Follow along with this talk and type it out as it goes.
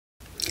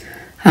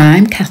Hi,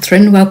 I'm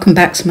Catherine. Welcome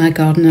back to my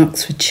garden in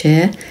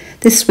Oxfordshire.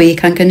 This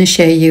week I'm going to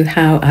show you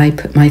how I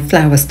put my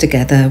flowers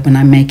together when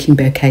I'm making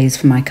bouquets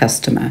for my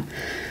customer.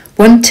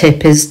 One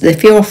tip is that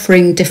if you're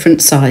offering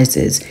different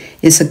sizes,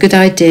 it's a good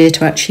idea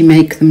to actually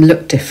make them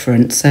look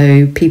different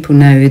so people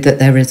know that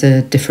there is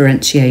a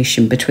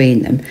differentiation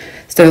between them.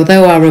 So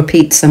although I'll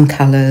repeat some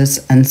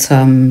colours and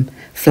some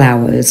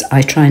flowers,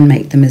 I try and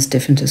make them as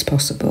different as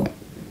possible.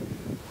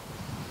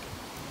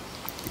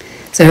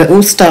 So it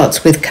all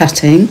starts with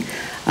cutting.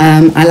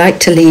 I like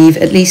to leave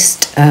at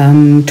least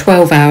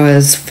 12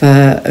 hours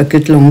for a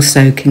good long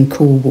soak in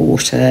cool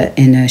water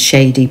in a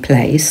shady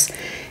place.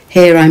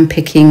 Here I'm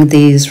picking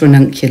these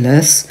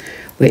ranunculus,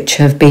 which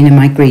have been in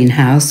my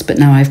greenhouse, but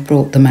now I've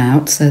brought them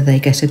out so they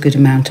get a good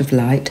amount of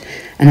light.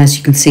 And as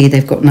you can see,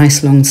 they've got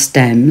nice long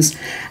stems.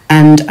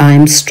 And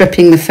I'm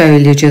stripping the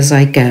foliage as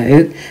I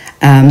go.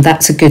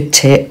 That's a good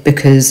tip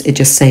because it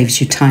just saves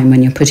you time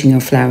when you're putting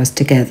your flowers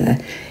together.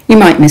 You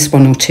might miss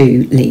one or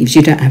two leaves.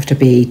 You don't have to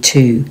be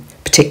too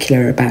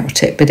particular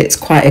about it, but it's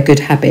quite a good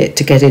habit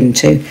to get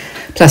into.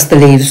 Plus the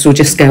leaves will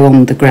just go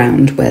on the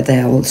ground where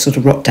they'll sort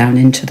of rot down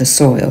into the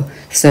soil,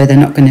 so they're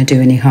not going to do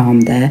any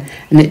harm there,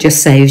 and it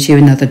just saves you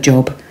another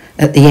job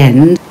at the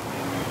end.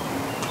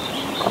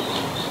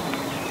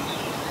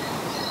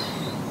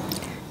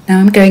 Now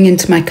I'm going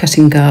into my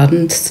cutting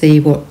garden to see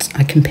what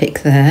I can pick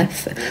there.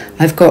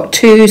 I've got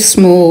two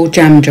small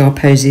jam jar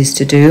posies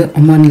to do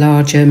and one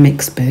larger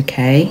mixed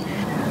bouquet.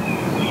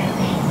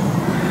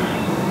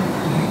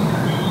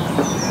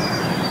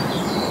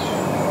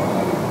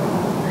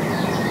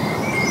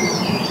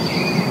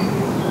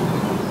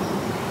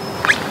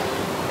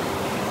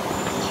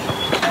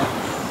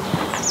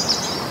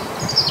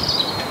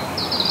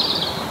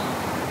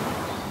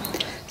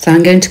 So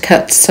I'm going to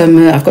cut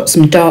some, I've got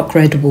some dark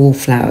red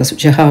wallflowers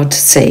which are hard to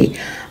see.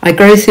 I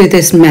grow through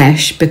this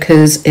mesh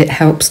because it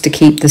helps to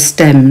keep the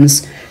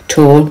stems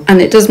tall,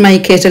 and it does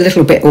make it a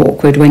little bit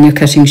awkward when you're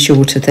cutting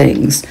shorter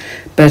things.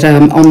 But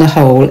on the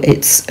whole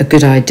it's a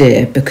good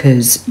idea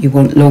because you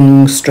want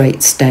long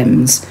straight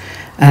stems.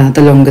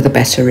 The longer the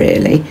better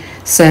really.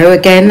 So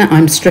again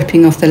I'm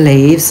stripping off the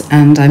leaves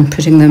and I'm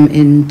putting them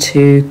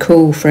into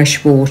cool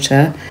fresh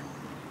water.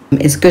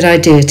 It's a good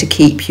idea to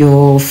keep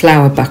your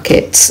flower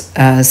buckets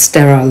as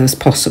sterile as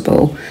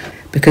possible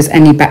because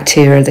any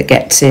bacteria that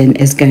gets in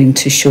is going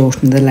to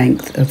shorten the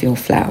length of your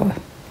flower.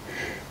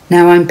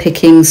 Now I'm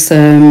picking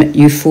some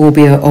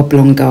Euphorbia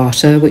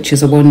oblongata, which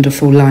is a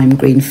wonderful lime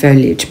green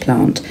foliage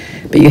plant,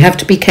 but you have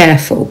to be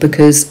careful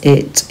because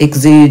it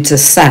exudes a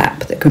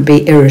sap that can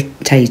be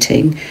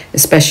irritating,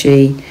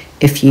 especially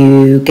if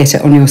you get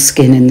it on your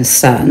skin in the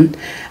sun.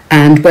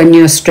 And when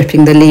you're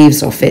stripping the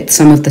leaves off it,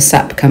 some of the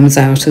sap comes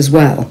out as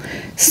well.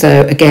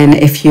 So again,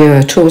 if you're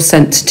at all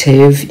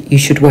sensitive, you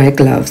should wear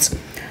gloves.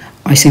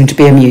 I seem to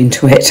be immune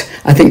to it,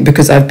 I think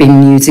because I've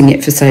been using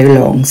it for so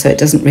long, so it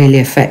doesn't really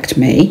affect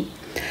me.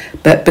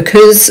 But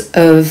because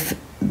of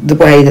the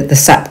way that the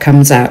sap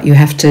comes out, you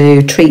have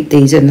to treat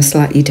these in a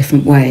slightly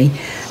different way.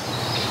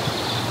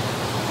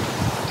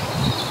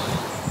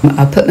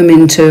 I'll put them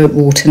into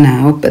water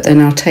now, but then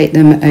I'll take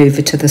them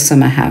over to the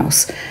summer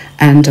house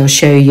and I'll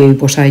show you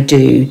what I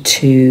do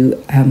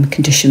to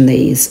condition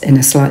these in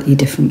a slightly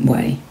different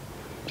way.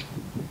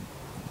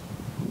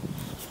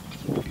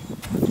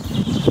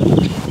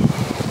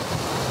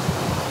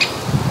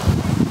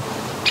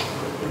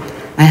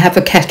 I have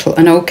a kettle,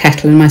 an old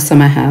kettle in my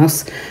summer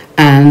house,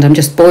 and I'm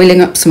just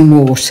boiling up some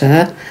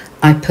water.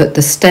 I put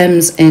the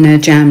stems in a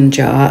jam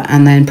jar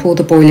and then pour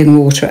the boiling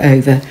water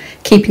over,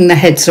 keeping the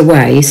heads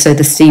away so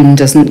the steam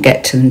doesn't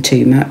get to them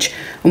too much.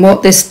 And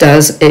what this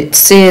does, it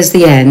sears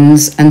the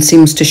ends and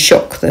seems to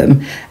shock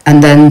them,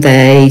 and then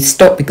they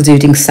stop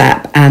exuding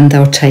sap and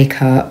they'll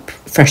take up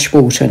fresh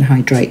water and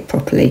hydrate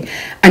properly.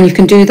 And you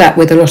can do that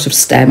with a lot of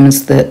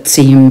stems that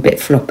seem a bit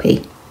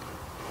floppy.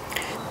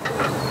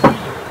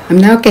 I'm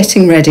now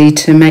getting ready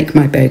to make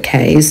my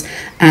bouquets,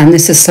 and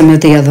this is some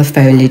of the other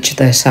foliage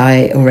that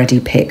I already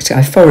picked.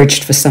 I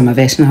foraged for some of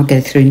it and I'll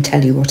go through and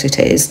tell you what it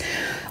is.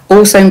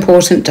 Also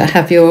important to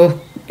have your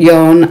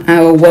yarn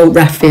or wool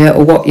raffia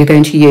or what you're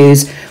going to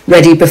use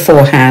ready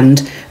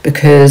beforehand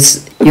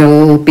because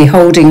you'll be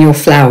holding your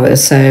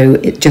flowers, so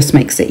it just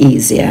makes it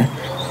easier.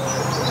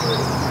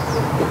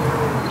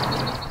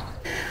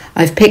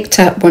 I've picked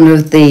up one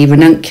of the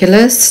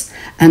ranunculus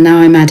and now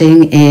I'm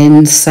adding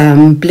in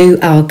some blue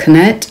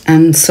alkanet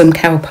and some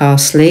cow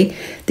parsley.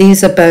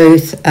 These are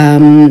both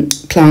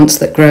plants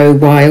that grow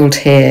wild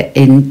here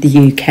in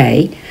the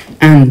UK,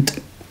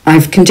 and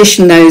I've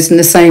conditioned those in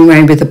the same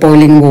way with the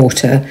boiling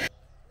water.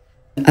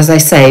 As I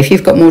say, if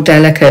you've got more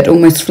delicate,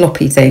 almost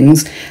floppy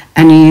things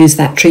and you use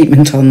that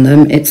treatment on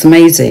them, it's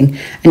amazing.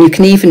 And you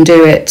can even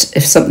do it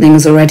if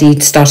something's already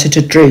started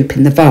to droop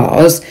in the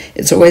vase.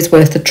 It's always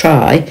worth a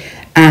try.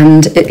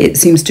 And it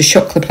seems to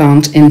shock the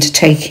plant into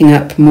taking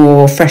up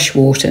more fresh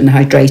water and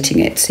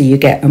hydrating it, so you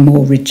get a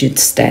more rigid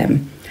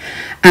stem.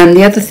 And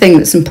the other thing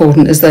that's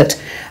important is that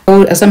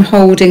as I'm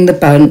holding the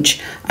bunch,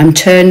 I'm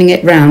turning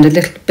it round a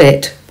little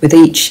bit with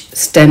each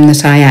stem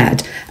that I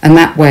add, and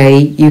that way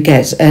you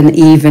get an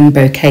even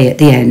bouquet at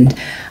the end.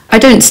 I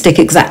don't stick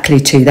exactly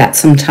to that.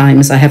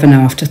 Sometimes I have an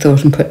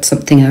afterthought and put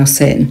something else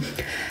in.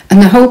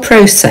 And the whole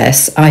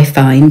process, I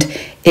find,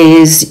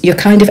 is you're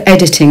kind of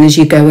editing as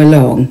you go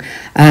along.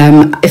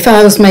 If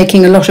I was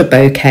making a lot of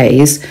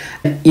bouquets,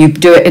 you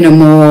do it in a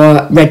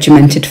more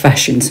regimented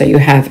fashion. So you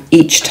have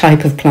each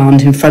type of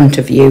plant in front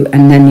of you,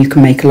 and then you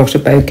can make a lot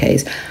of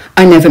bouquets.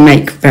 I never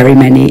make very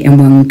many in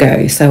one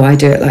go, so I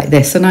do it like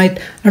this, and I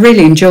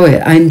really enjoy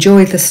it. I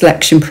enjoy the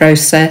selection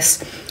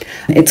process.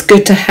 It's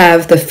good to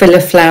have the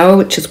filler flower,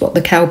 which is what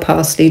the cow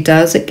parsley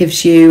does. It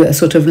gives you a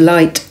sort of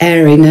light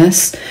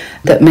airiness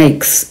that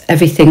makes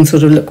everything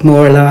sort of look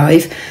more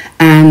alive.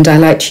 And I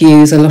like to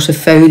use a lot of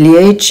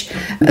foliage,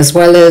 as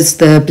well as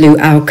the blue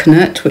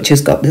alkanet, which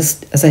has got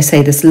this, as I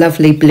say, this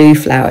lovely blue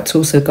flower. It's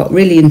also got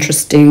really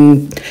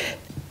interesting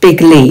big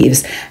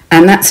leaves,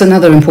 and that's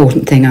another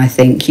important thing. I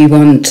think you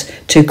want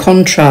to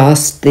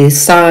contrast the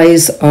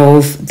size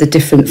of the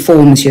different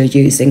forms you're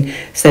using.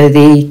 So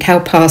the cow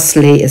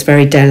parsley is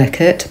very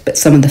delicate, but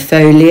some of the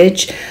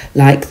foliage,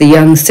 like the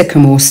young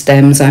sycamore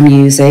stems I'm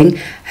using,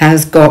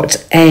 has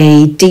got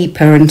a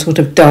deeper and sort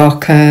of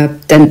darker,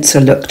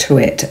 denser look to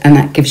it, and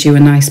that gives you a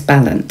nice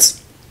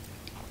balance.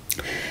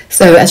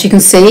 So as you can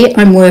see,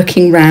 I'm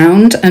working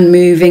round and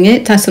moving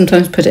it. I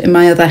sometimes put it in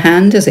my other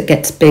hand as it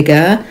gets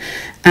bigger,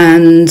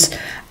 and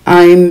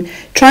I'm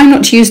trying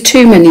not to use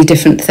too many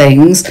different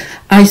things.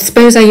 I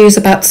suppose I use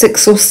about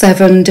 6 or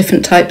 7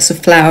 different types of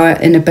flower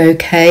in a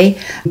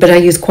bouquet, but I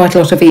use quite a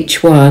lot of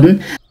each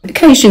one.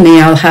 Occasionally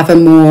I'll have a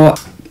more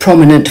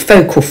prominent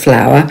focal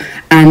flower,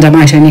 and I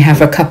might only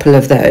have a couple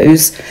of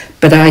those,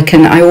 but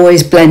I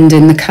always blend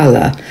in the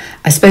colour.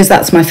 I suppose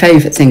that's my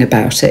favourite thing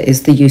about it,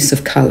 is the use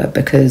of colour,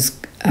 because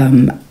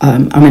I'm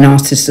an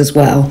artist as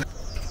well.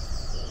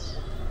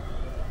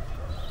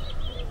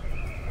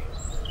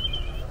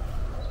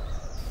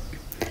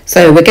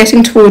 So we're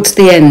getting towards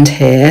the end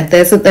here.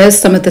 There's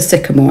some of the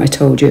sycamore I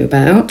told you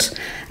about,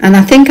 and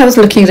I think I was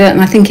looking at it and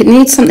I think it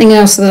needs something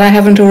else that I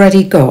haven't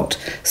already got.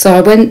 So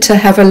I went to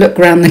have a look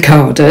around the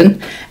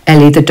garden.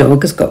 Ellie the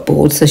dog has got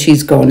bored, so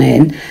she's gone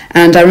in,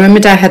 and I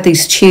remembered I had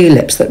these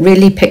tulips that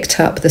really picked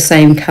up the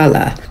same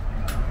colour.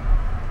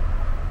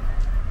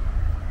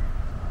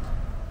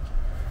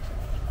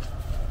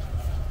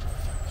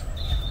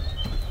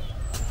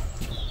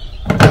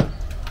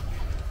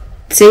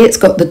 See, it's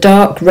got the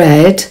dark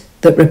red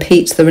that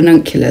repeats the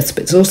ranunculus,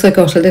 but it's also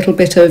got a little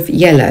bit of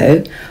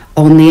yellow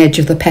on the edge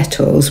of the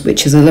petals,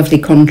 which is a lovely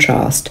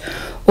contrast.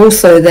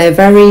 Also, they're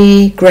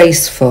very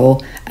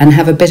graceful and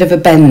have a bit of a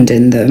bend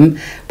in them,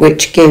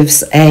 which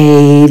gives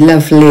a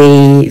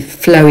lovely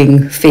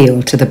flowing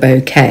feel to the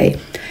bouquet.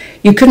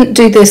 You couldn't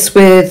do this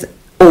with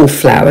all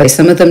flowers.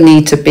 Some of them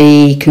need to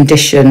be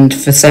conditioned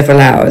for several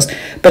hours,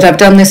 but I've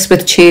done this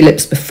with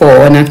tulips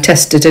before and I've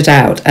tested it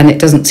out, and it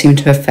doesn't seem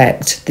to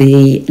affect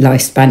the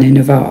lifespan in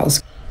a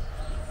vase.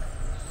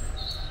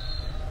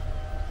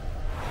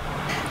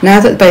 Now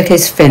that the bouquet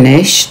is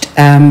finished,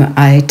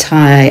 I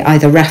tie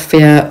either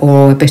raffia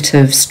or a bit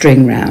of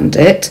string round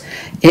it.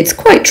 It's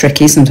quite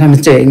tricky sometimes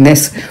doing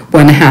this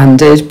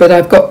one-handed, but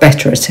I've got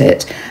better at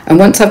it. And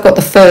once I've got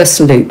the first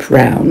loop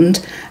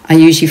round, I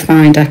usually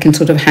find I can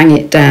sort of hang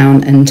it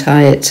down and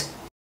tie it.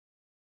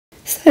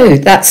 So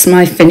that's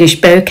my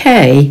finished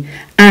bouquet.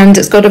 And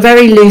it's got a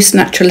very loose,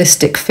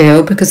 naturalistic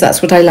feel, because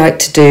that's what I like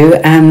to do.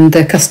 And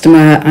the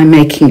customer I'm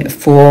making it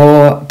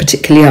for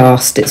particularly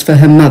asked. It's for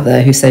her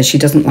mother, who says she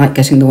doesn't like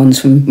getting the ones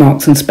from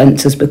Marks and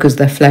Spencer's because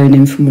they're flown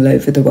in from all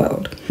over the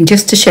world. And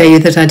just to show you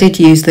that I did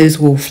use those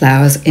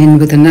wallflowers in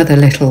with another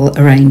little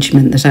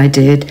arrangement that I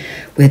did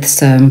with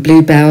some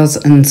bluebells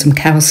and some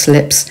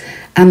cowslips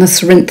and the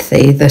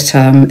cerinthe that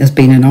has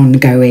been an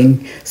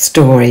ongoing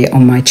story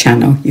on my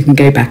channel. You can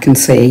go back and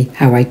see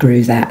how I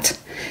grew that.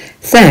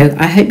 So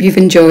I hope you've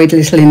enjoyed a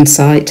little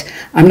insight.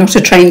 I'm not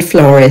a trained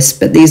florist,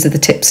 but these are the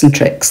tips and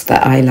tricks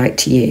that I like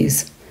to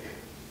use.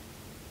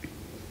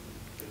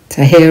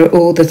 So here are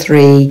all the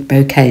 3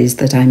 bouquets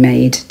that I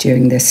made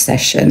during this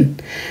session.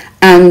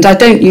 And I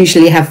don't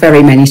usually have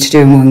very many to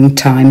do in one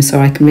time, so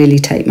I can really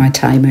take my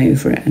time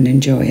over it and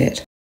enjoy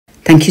it.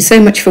 Thank you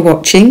so much for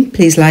watching.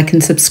 Please like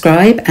and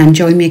subscribe, and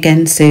join me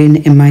again soon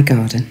in my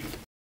garden.